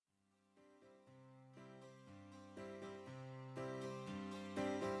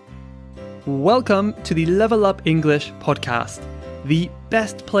Welcome to the Level Up English podcast, the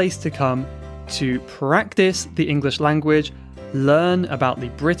best place to come to practice the English language, learn about the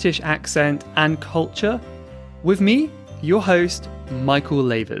British accent and culture, with me, your host, Michael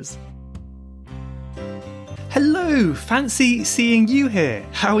Lavers. Hello, fancy seeing you here.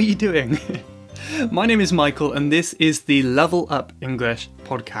 How are you doing? My name is Michael and this is the Level Up English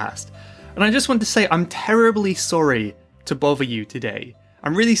podcast. And I just want to say I'm terribly sorry to bother you today.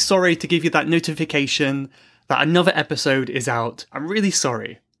 I'm really sorry to give you that notification that another episode is out. I'm really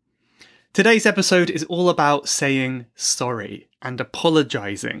sorry. Today's episode is all about saying sorry and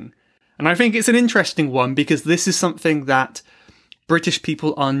apologising. And I think it's an interesting one because this is something that British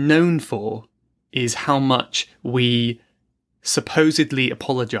people are known for, is how much we supposedly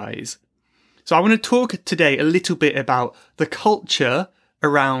apologise. So I want to talk today a little bit about the culture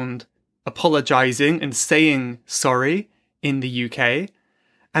around apologising and saying sorry in the UK,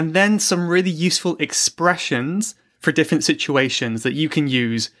 and then some really useful expressions for different situations that you can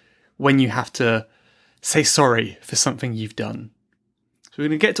use when you have to say sorry for something you've done. So we're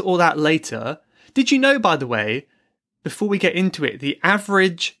going to get to all that later. Did you know, by the way, before we get into it, the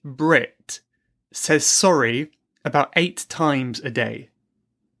average Brit says sorry about 8 times a day?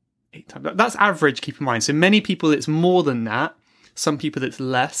 8 times. That's average, keep in mind. So many people it's more than that. Some people it's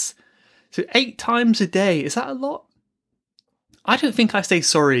less. So 8 times a day, is that a lot? I don't think I say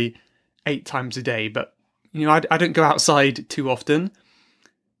sorry 8 times a day, but I don't go outside too often.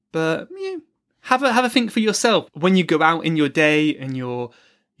 But have a think for yourself. When you go out in your day and you're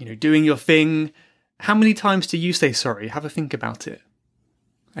doing your thing, how many times do you say sorry? Have a think about it.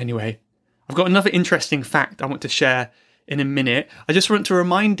 Anyway, I've got another interesting fact I want to share in a minute. I just want to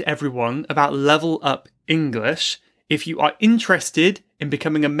remind everyone about Level Up English. If you are interested in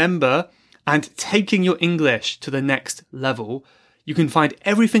becoming a member and taking your English to the next level, you can find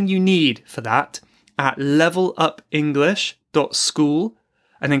everything you need for that at levelupenglish.school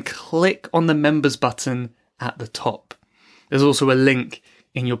and then click on the members button at the top. There's also a link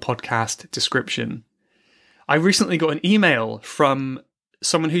in your podcast description. I recently got an email from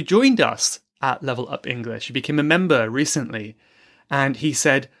someone who joined us at Level Up English. He became a member recently, and he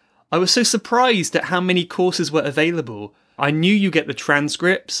said, "I was so surprised at how many courses were available. I knew you get the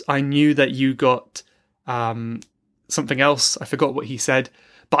transcripts. I knew that you got something else. I forgot what he said.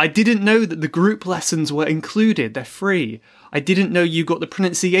 But I didn't know that the group lessons were included. They're free. I didn't know you got the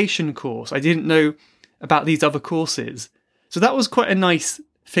pronunciation course. I didn't know about these other courses." So that was quite a nice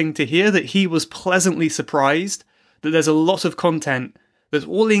thing to hear, that he was pleasantly surprised that there's a lot of content that's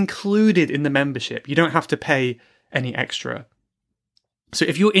all included in the membership. You don't have to pay any extra. So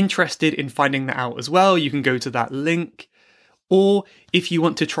if you're interested in finding that out as well, you can go to that link. Or if you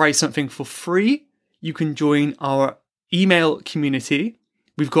want to try something for free, you can join our email community.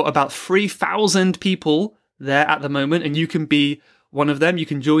 We've got about 3,000 people there at the moment, and you can be one of them. You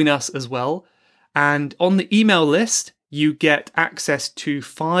can join us as well. And on the email list, you get access to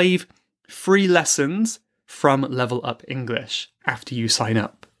 5 free lessons from Level Up English after you sign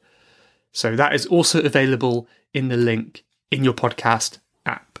up. So that is also available in the link in your podcast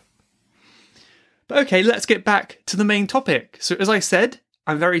app. But okay, let's get back to the main topic. So as I said,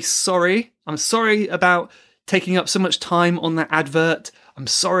 I'm very sorry. I'm sorry about taking up so much time on that advert. I'm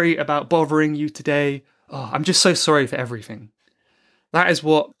sorry about bothering you today. I'm just so sorry for everything. That is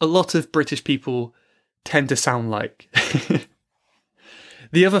what a lot of British people tend to sound like.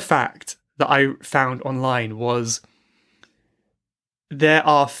 The other fact that I found online was there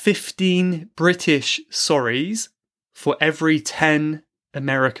are 15 British sorries for every 10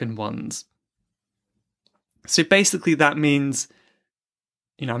 American ones. So basically that means,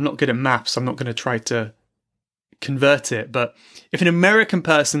 I'm not good at maths, I'm not going to try to convert it, but if an American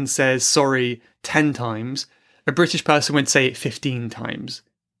person says sorry 10 times, a British person would say it 15 times,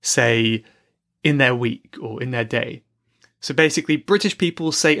 say in their week or in their day. So basically British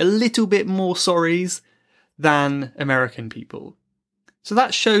people say a little bit more sorries than American people. So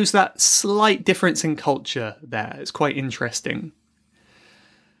that shows that slight difference in culture there. It's quite interesting.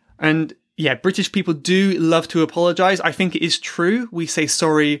 And yeah, British people do love to apologise. I think it is true. We say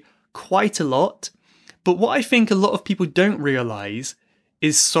sorry quite a lot. But what I think a lot of people don't realise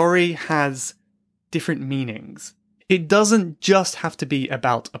is sorry has different meanings. It doesn't just have to be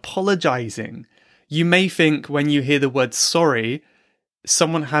about apologising. You may think when you hear the word sorry,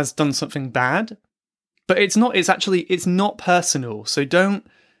 someone has done something bad, but it's not. It's not personal. So don't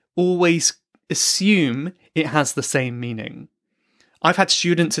always assume it has the same meaning. I've had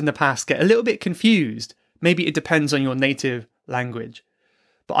students in the past get a little bit confused. Maybe it depends on your native language.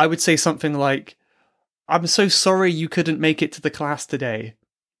 But I would say something like, "I'm so sorry you couldn't make it to the class today."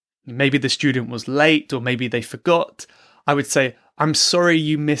 Maybe the student was late or maybe they forgot. I would say, I'm sorry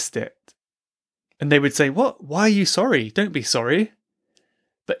you missed it. And they would say, what? Why are you sorry? Don't be sorry.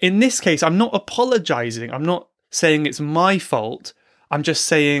 But in this case, I'm not apologizing. I'm not saying it's my fault. I'm just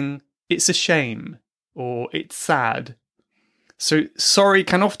saying it's a shame or it's sad. So sorry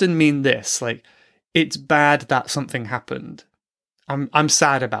can often mean this, like, it's bad that something happened. I'm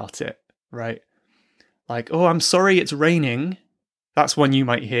sad about it, right? Like, oh, I'm sorry it's raining. That's one you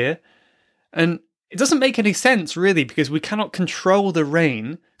might hear. And it doesn't make any sense, really, because we cannot control the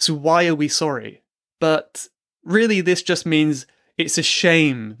rain, so why are we sorry? But really, this just means it's a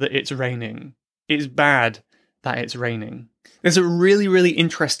shame that it's raining. It's bad that it's raining. There's a really, really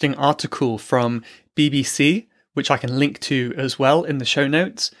interesting article from BBC, which I can link to as well in the show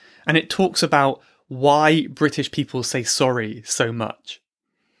notes, and it talks about why British people say sorry so much.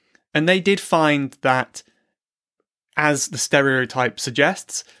 And they did find that, as the stereotype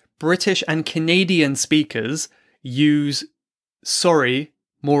suggests, British and Canadian speakers use sorry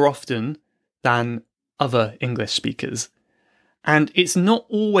more often than other English speakers. And it's not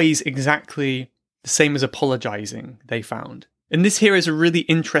always exactly the same as apologising, they found. And this here is a really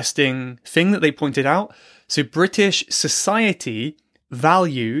interesting thing that they pointed out. So British society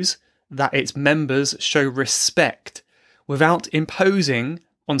values that its members show respect without imposing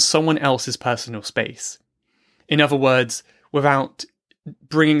on someone else's personal space. In other words, without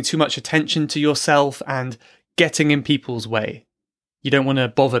bringing too much attention to yourself and getting in people's way. You don't want to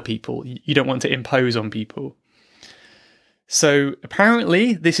bother people. You don't want to impose on people. So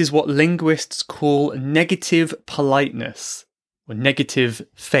apparently this is what linguists call negative politeness or negative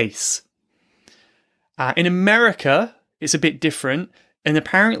face. In America, it's a bit different. And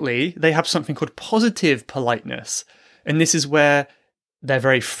apparently they have something called positive politeness. And this is where they're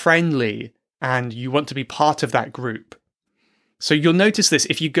very friendly and you want to be part of that group. So you'll notice this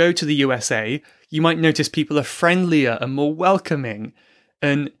if you go to the USA, you might notice people are friendlier and more welcoming.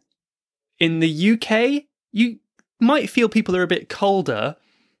 And in the UK, you might feel people are a bit colder,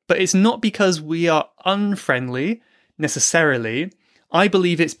 but it's not because we are unfriendly necessarily. I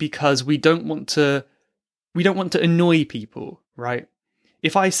believe it's because we don't want to annoy people, right?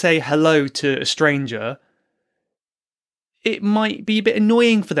 If I say hello to a stranger, it might be a bit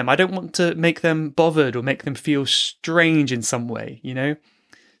annoying for them. I don't want to make them bothered or make them feel strange in some way, you know?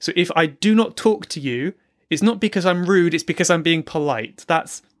 So if I do not talk to you, it's not because I'm rude, it's because I'm being polite.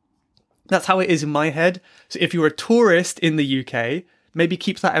 That's how it is in my head. So if you're a tourist in the UK, maybe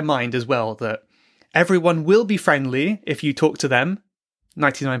keep that in mind as well, that everyone will be friendly if you talk to them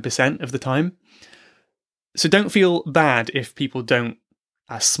 99% of the time. So don't feel bad if people don't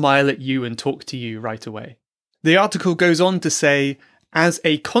smile at you and talk to you right away. The article goes on to say, as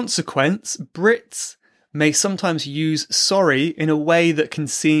a consequence, Brits may sometimes use sorry in a way that can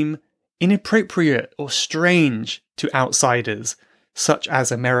seem inappropriate or strange to outsiders, such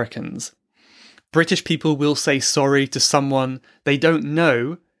as Americans. British people will say sorry to someone they don't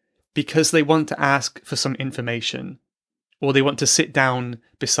know because they want to ask for some information, or they want to sit down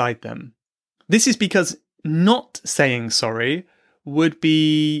beside them. This is because not saying sorry would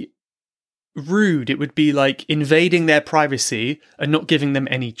be rude. It would be like invading their privacy and not giving them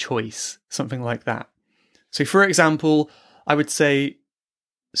any choice, something like that. So for example, I would say,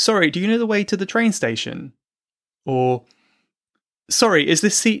 sorry, do you know the way to the train station? Or, sorry, is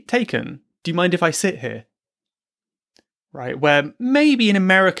this seat taken? Do you mind if I sit here? Right, where maybe an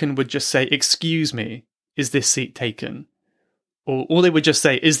American would just say, excuse me, is this seat taken? Or they would just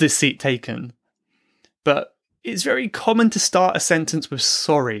say, is this seat taken? But it's very common to start a sentence with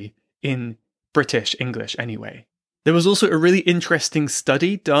sorry in British English anyway. There was also a really interesting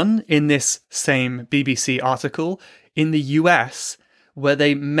study done in this same BBC article in the US where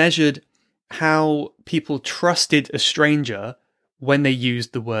they measured how people trusted a stranger when they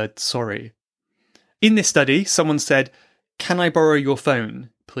used the word sorry. In this study, someone said, "Can I borrow your phone,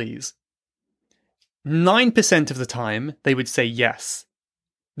 please?" 9% of the time, they would say yes.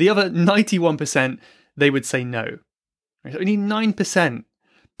 The other 91%, they would say no. Only 9%.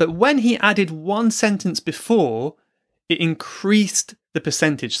 But when he added one sentence before, it increased the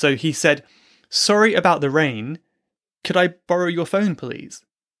percentage. So he said, "Sorry about the rain. Could I borrow your phone, please?"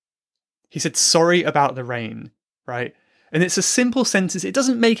 He said, "Sorry about the rain," right? And it's a simple sentence. It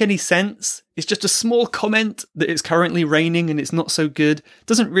doesn't make any sense. It's just a small comment that it's currently raining and it's not so good. It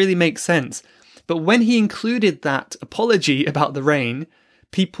doesn't really make sense. But when he included that apology about the rain,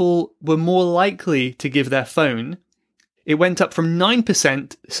 people were more likely to give their phone. It went up from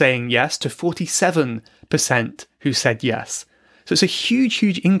 9% saying yes to 47% who said yes. So it's a huge,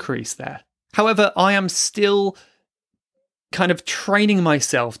 huge increase there. However, I am still kind of training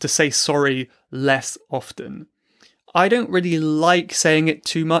myself to say sorry less often. I don't really like saying it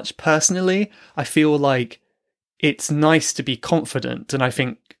too much personally. I feel like it's nice to be confident, and I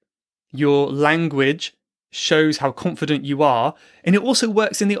think your language shows how confident you are, and it also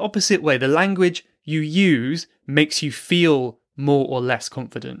works in the opposite way. The language you use makes you feel more or less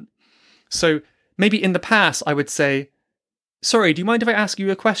confident. So maybe in the past I would say, sorry, do you mind if I ask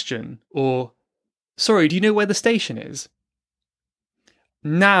you a question? Or, sorry, do you know where the station is?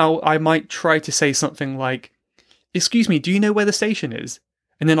 Now I might try to say something like, excuse me, do you know where the station is?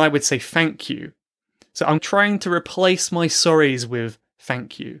 And then I would say thank you. So I'm trying to replace my sorries with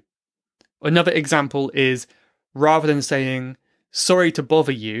thank you. Another example is, rather than saying, sorry to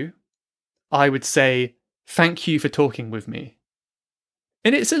bother you, I would say, thank you for talking with me.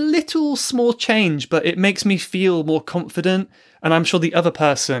 And it's a little small change, but it makes me feel more confident, and I'm sure the other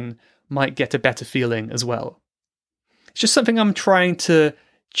person might get a better feeling as well. It's just something I'm trying to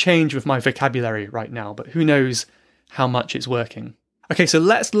change with my vocabulary right now, but who knows how much it's working. Okay, so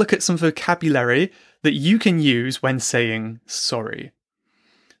let's look at some vocabulary that you can use when saying sorry.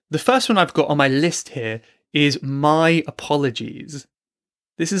 The first one I've got on my list here is my apologies.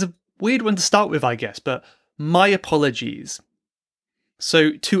 This is a weird one to start with, I guess, but my apologies.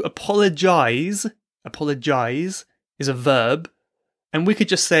 So to apologize is a verb, and we could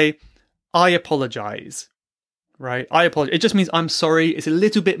just say, I apologize, right? I apologize. It just means I'm sorry. It's a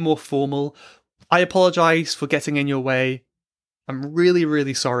little bit more formal. I apologize for getting in your way. I'm really,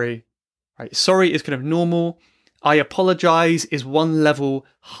 really sorry. Right? Sorry is kind of normal. I apologize is one level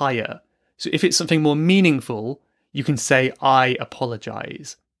higher. So if it's something more meaningful, you can say I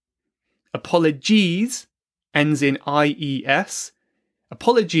apologize. Apologies ends in IES.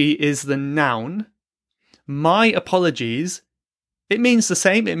 Apology is the noun. My apologies, it means the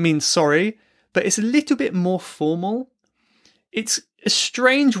same, it means sorry, but it's a little bit more formal. It's a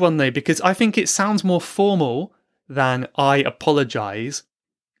strange one though, because I think it sounds more formal than I apologize,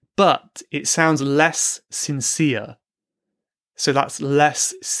 but it sounds less sincere. So that's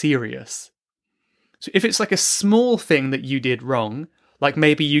less serious. So if it's like a small thing that you did wrong, like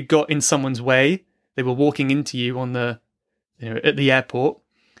maybe you got in someone's way, they were walking into you on at the airport,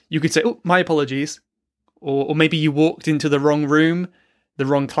 you could say, oh, my apologies. Or maybe you walked into the wrong room, the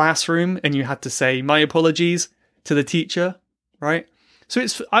wrong classroom, and you had to say, my apologies to the teacher, right? So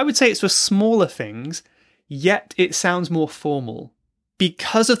I would say it's for smaller things, yet it sounds more formal.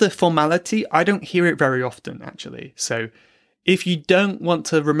 Because of the formality, I don't hear it very often, actually. So if you don't want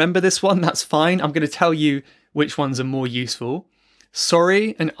to remember this one, that's fine. I'm going to tell you which ones are more useful.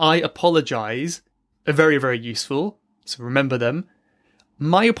 Sorry and I apologize are very, very useful. So remember them.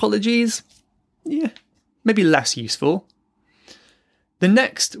 My apologies, maybe less useful. The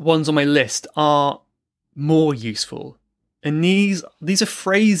next ones on my list are more useful. And these are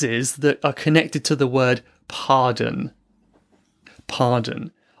phrases that are connected to the word pardon.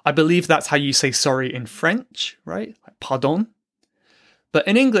 Pardon. I believe that's how you say sorry in French, right? Like pardon. But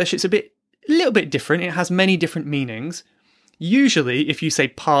in English, it's a little bit different. It has many different meanings. Usually, if you say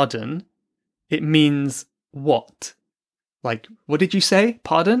pardon, it means what? Like, what did you say?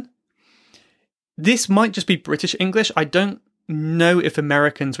 Pardon? This might just be British English. I don't know if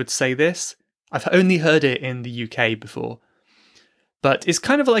Americans would say this. I've only heard it in the UK before. But it's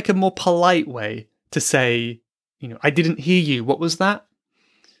kind of like a more polite way to say, I didn't hear you. What was that?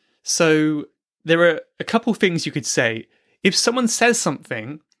 So there are a couple things you could say. If someone says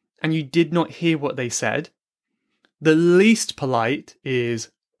something and you did not hear what they said, the least polite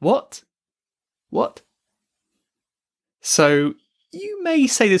is, what? What? So you may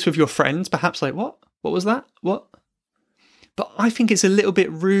say this with your friends, perhaps like, what? What was that? What? But I think it's a little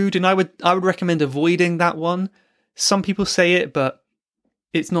bit rude, and I would recommend avoiding that one. Some people say it, but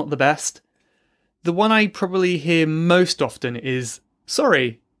it's not the best. The one I probably hear most often is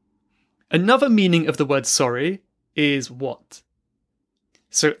sorry. Another meaning of the word sorry is what?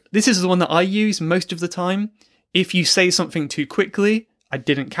 So this is the one that I use most of the time. If you say something too quickly, I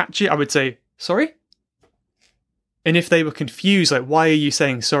didn't catch it, I would say, sorry? And if they were confused, like, why are you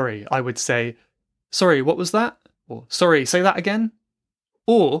saying sorry? I would say, sorry, what was that? Or, sorry, say that again?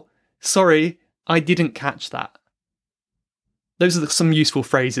 Or, sorry, I didn't catch that. Those are some useful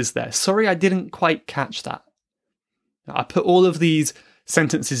phrases there. Sorry, I didn't quite catch that. Now, I put all of these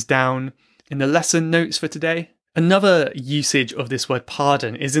sentences down in the lesson notes for today. Another usage of this word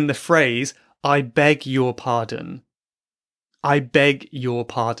pardon is in the phrase, I beg your pardon. I beg your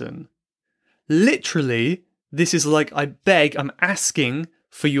pardon. Literally, this is like I'm asking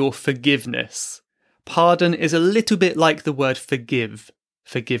for your forgiveness. Pardon is a little bit like the word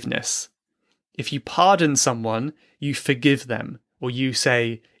forgiveness. If you pardon someone, you forgive them, or you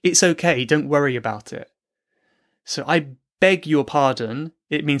say, it's okay, don't worry about it. So I beg your pardon,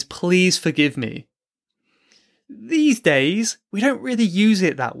 it means please forgive me. These days, we don't really use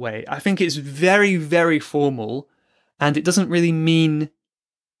it that way. I think it's very, very formal, and it doesn't really mean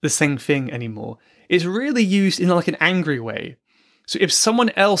the same thing anymore. It's really used in like an angry way. So if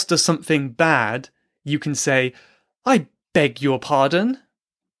someone else does something bad, you can say, I beg your pardon,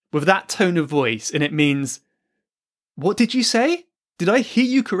 with that tone of voice, and it means, what did you say? Did I hear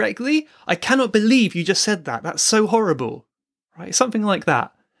you correctly? I cannot believe you just said that. That's so horrible. Right? Something like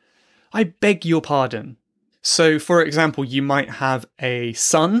that. I beg your pardon. So, for example, you might have a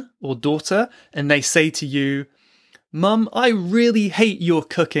son or daughter, and they say to you, Mum, I really hate your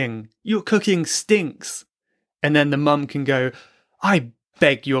cooking. Your cooking stinks. And then the mum can go, I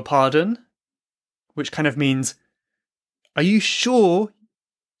beg your pardon. Which kind of means, are you sure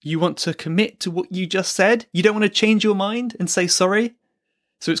you want to commit to what you just said? You don't want to change your mind and say sorry?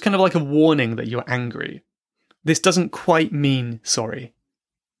 So it's kind of like a warning that you're angry. This doesn't quite mean sorry.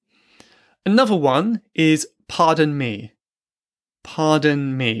 Another one is pardon me.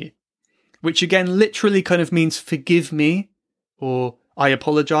 Pardon me. Which again literally kind of means forgive me, or I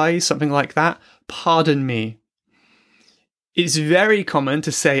apologize, something like that. Pardon me. It's very common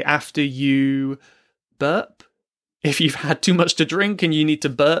to say after you burp, if you've had too much to drink and you need to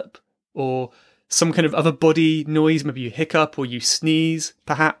burp, or some kind of other body noise, maybe you hiccup or you sneeze,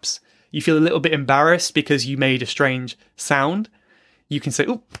 perhaps. You feel a little bit embarrassed because you made a strange sound. You can say,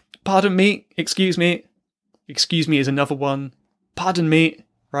 oh, pardon me, excuse me. Excuse me is another one. Pardon me,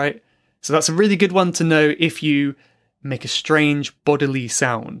 right? So that's a really good one to know if you make a strange bodily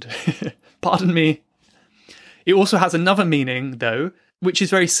sound. Pardon me. It also has another meaning, though, which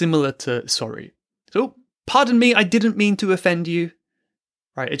is very similar to sorry. So, pardon me, I didn't mean to offend you.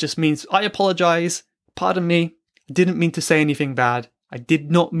 Right, it just means I apologize. Pardon me, I didn't mean to say anything bad. I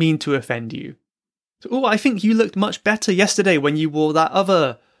did not mean to offend you. So, oh, I think you looked much better yesterday when you wore that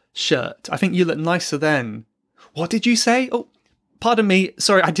other shirt. I think you looked nicer then. What did you say? Oh, pardon me,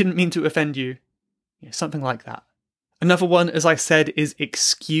 sorry, I didn't mean to offend you. Yeah, something like that. Another one, as I said, is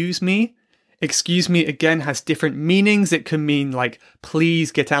excuse me. Excuse me, again, has different meanings. It can mean like,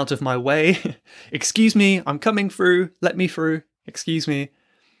 please get out of my way. Excuse me, I'm coming through. Let me through. Excuse me.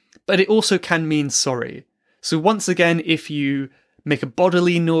 But it also can mean sorry. So once again, if you make a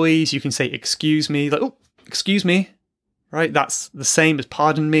bodily noise, you can say excuse me. Like, oh, excuse me. Right? That's the same as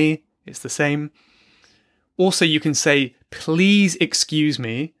pardon me. It's the same. Also, you can say, please excuse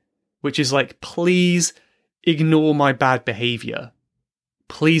me, which is like, please ignore my bad behavior.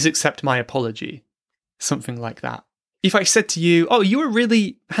 Please accept my apology. Something like that. If I said to you, oh, you're a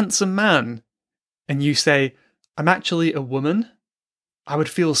really handsome man, and you say, I'm actually a woman, I would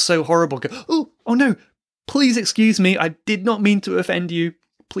feel so horrible. Go, oh no, please excuse me. I did not mean to offend you.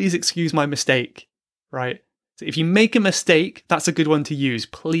 Please excuse my mistake. Right? So if you make a mistake, that's a good one to use.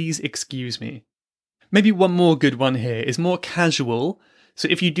 Please excuse me. Maybe one more good one here is more casual. So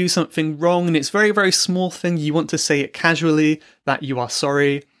if you do something wrong and it's a very, very small thing, you want to say it casually, that you are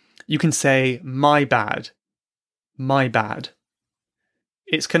sorry, you can say, my bad. My bad.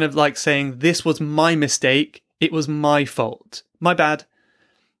 It's kind of like saying, this was my mistake. It was my fault. My bad.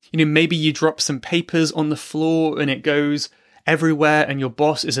 You know, maybe you drop some papers on the floor and it goes everywhere and your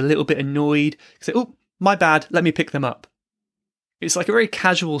boss is a little bit annoyed. You say, oh, my bad. Let me pick them up. It's like a very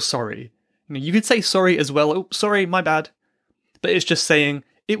casual sorry. You know, you could say sorry as well. Oh, sorry, my bad. But it's just saying,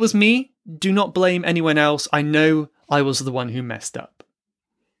 it was me. Do not blame anyone else. I know I was the one who messed up.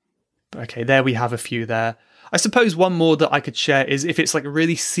 Okay, there we have a few there. I suppose one more that I could share is if it's like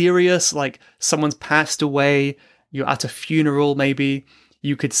really serious, like someone's passed away, you're at a funeral maybe,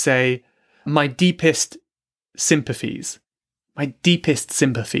 you could say, my deepest sympathies. My deepest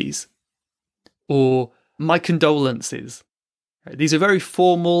sympathies. Or my condolences. Right? These are very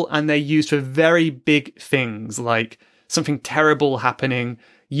formal and they're used for very big things like something terrible happening,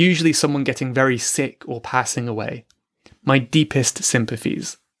 usually someone getting very sick or passing away. My deepest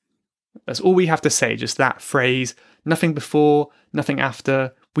sympathies. That's all we have to say, just that phrase. Nothing before, nothing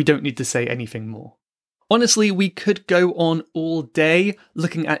after. We don't need to say anything more. Honestly, we could go on all day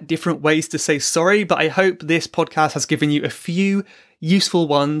looking at different ways to say sorry, but I hope this podcast has given you a few useful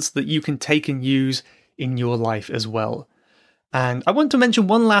ones that you can take and use in your life as well. And I want to mention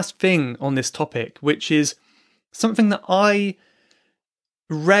one last thing on this topic, which is something that I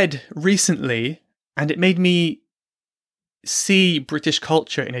read recently, and it made me see British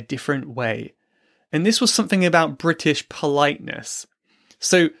culture in a different way. And this was something about British politeness.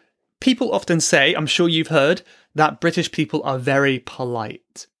 So people often say, I'm sure you've heard, that British people are very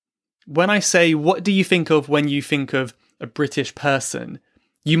polite. when I say, what do you think of when you think of a British person?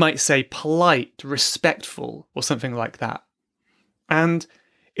 You might say polite, respectful, or something like that. And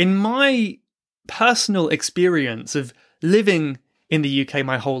in my personal experience of living in the UK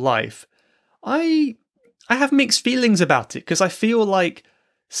my whole life, I have mixed feelings about it, because I feel like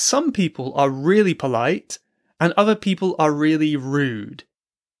some people are really polite and other people are really rude.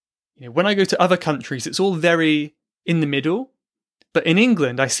 When I go to other countries, it's all very in the middle, but in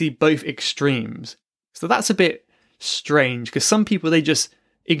England, I see both extremes. So that's a bit strange, because some people, they just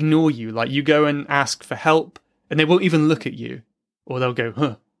ignore you. Like, you go and ask for help and they won't even look at you, or they'll go,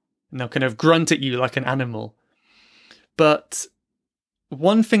 huh, and they'll kind of grunt at you like an animal. But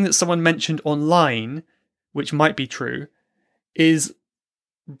one thing that someone mentioned online, which might be true, is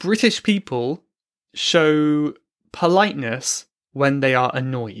British people show politeness when they are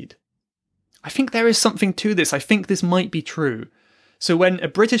annoyed. I think there is something to this. I think this might be true. So when a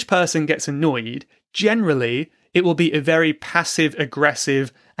British person gets annoyed, generally it will be a very passive,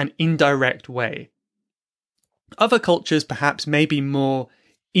 aggressive, and indirect way. Other cultures perhaps may be more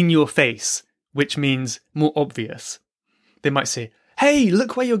in your face, which means more obvious. They might say, "Hey,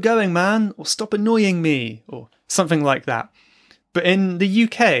 look where you're going, man," or "Stop annoying me," or something like that. But in the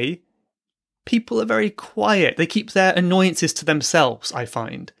UK, people are very quiet. They keep their annoyances to themselves, I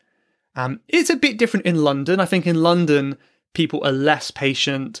find. It's a bit different in London. I think in London, people are less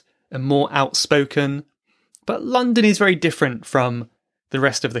patient and more outspoken. But London is very different from the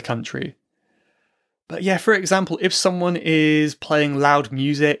rest of the country. But yeah, for example, if someone is playing loud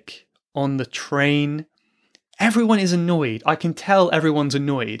music on the train, everyone is annoyed. I can tell everyone's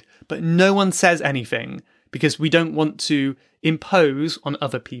annoyed, but no one says anything because we don't want to impose on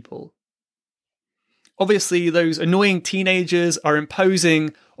other people. Obviously, those annoying teenagers are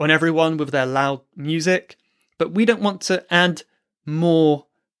imposing on everyone with their loud music, but we don't want to add more,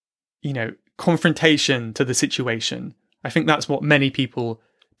 confrontation to the situation. I think that's what many people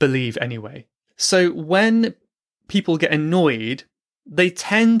believe anyway. So when people get annoyed, they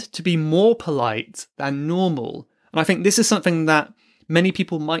tend to be more polite than normal. And I think this is something that many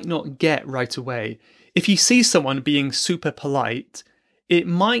people might not get right away. If you see someone being super polite, it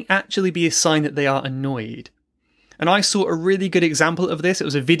might actually be a sign that they are annoyed. And I saw a really good example of this. It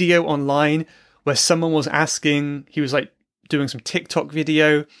was a video online where someone was asking, he was like doing some TikTok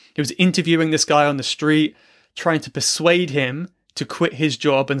video. He was interviewing this guy on the street, trying to persuade him to quit his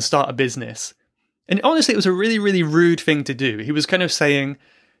job and start a business. And honestly, it was a really, really rude thing to do. He was kind of saying,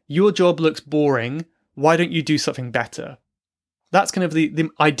 "Your job looks boring. Why don't you do something better?" That's kind of the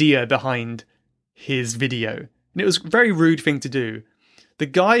idea behind his video. And it was a very rude thing to do. The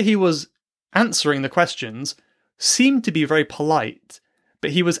guy he was answering the questions seemed to be very polite,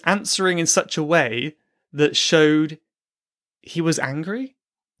 but he was answering in such a way that showed he was angry.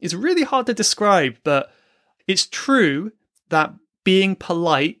 It's really hard to describe, but it's true that being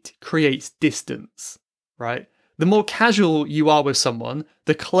polite creates distance, right? The more casual you are with someone,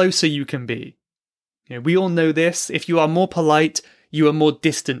 the closer you can be. We all know this. If you are more polite, you are more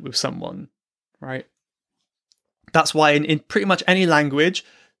distant with someone, right? That's why in pretty much any language,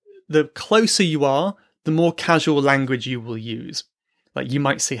 the closer you are, the more casual language you will use. Like, you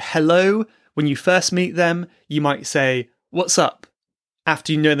might say hello when you first meet them. You might say, "What's up?"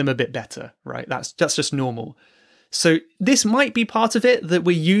 after you know them a bit better, right? That's just normal. So this might be part of it, that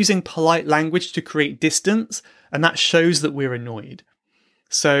we're using polite language to create distance, and that shows that we're annoyed.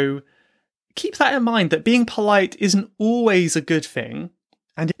 So keep that in mind, that being polite isn't always a good thing,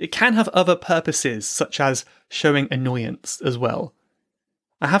 and it can have other purposes, such as showing annoyance as well.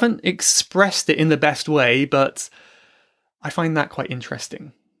 I haven't expressed it in the best way, but I find that quite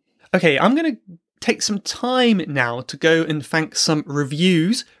interesting. Okay, I'm going to take some time now to go and thank some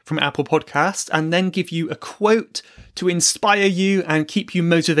reviews from Apple Podcasts, and then give you a quote to inspire you and keep you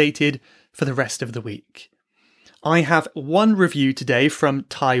motivated for the rest of the week. I have one review today from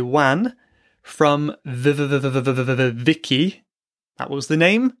Taiwan, from Vicky. That was the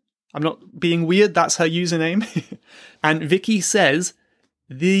name. I'm not being weird, that's her username. And Vicky says,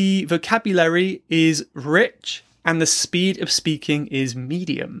 "The vocabulary is rich and the speed of speaking is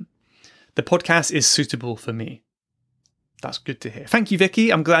medium. The podcast is suitable for me." That's good to hear. Thank you,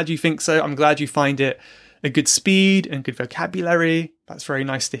 Vicky. I'm glad you think so. I'm glad you find it a good speed and good vocabulary. That's very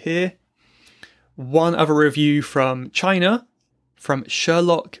nice to hear. One other review from China, from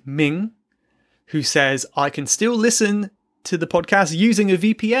Sherlock Ming, who says, "I can still listen to the podcast using a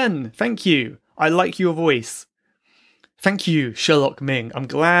VPN. Thank you. I like your voice." Thank you, Sherlock Ming. I'm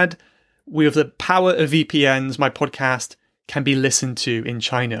glad with the power of VPNs, my podcast can be listened to in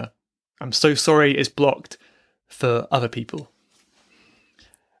China. I'm so sorry it's blocked for other people.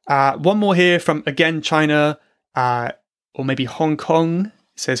 One more here from, again, China, or maybe Hong Kong.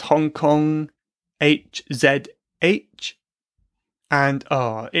 It says Hong Kong HZH. And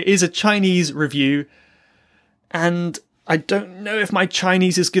it is a Chinese review. And I don't know if my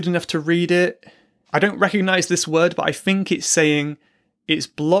Chinese is good enough to read it. I don't recognize this word, but I think it's saying it's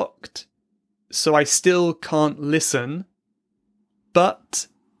blocked, so I still can't listen. But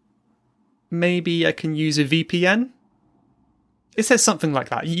maybe I can use a VPN? It says something like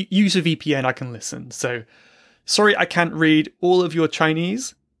that. Use a VPN, I can listen. So, sorry I can't read all of your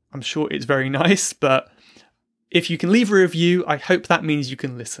Chinese. I'm sure it's very nice, but if you can leave a review, I hope that means you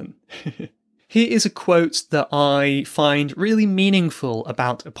can listen. Here is a quote that I find really meaningful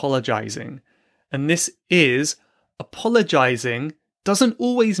about apologizing. And this is, apologizing doesn't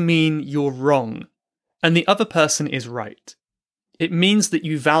always mean you're wrong and the other person is right. It means that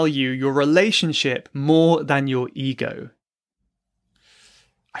you value your relationship more than your ego.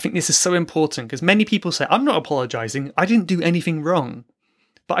 I think this is so important because many people say, I'm not apologizing, I didn't do anything wrong.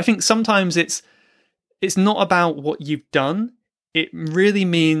 But I think sometimes it's not about what you've done. It really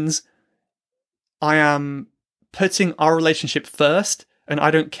means I am putting our relationship first and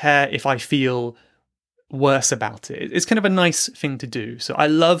I don't care if I feel worse about it. It's kind of a nice thing to do. So I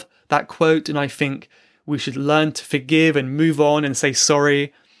love that quote, and I think we should learn to forgive and move on and say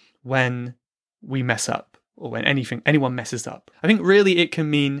sorry when we mess up or when anyone messes up. I think really it can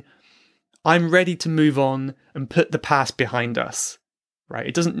mean I'm ready to move on and put the past behind us, right?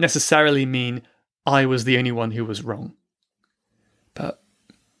 It doesn't necessarily mean I was the only one who was wrong. But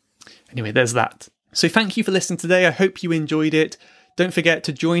anyway, there's that. So thank you for listening today. I hope you enjoyed it. Don't forget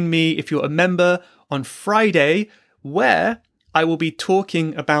to join me if you're a member on Friday, where I will be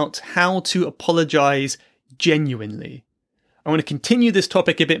talking about how to apologize genuinely. I want to continue this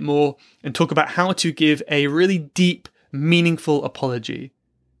topic a bit more and talk about how to give a really deep, meaningful apology.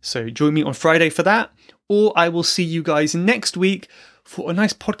 So join me on Friday for that, or I will see you guys next week for a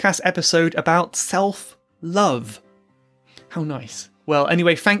nice podcast episode about self-love. How nice. Well,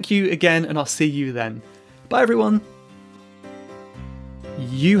 anyway, thank you again, and I'll see you then. Bye, everyone.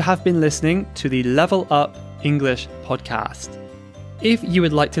 You have been listening to the Level Up English podcast. If you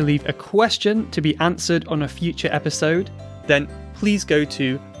would like to leave a question to be answered on a future episode, then please go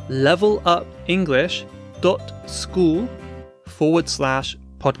to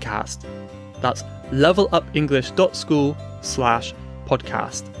levelupenglish.school/podcast. That's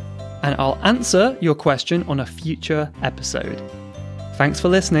levelupenglish.school/podcast. And I'll answer your question on a future episode. Thanks for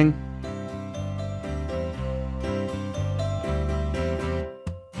listening.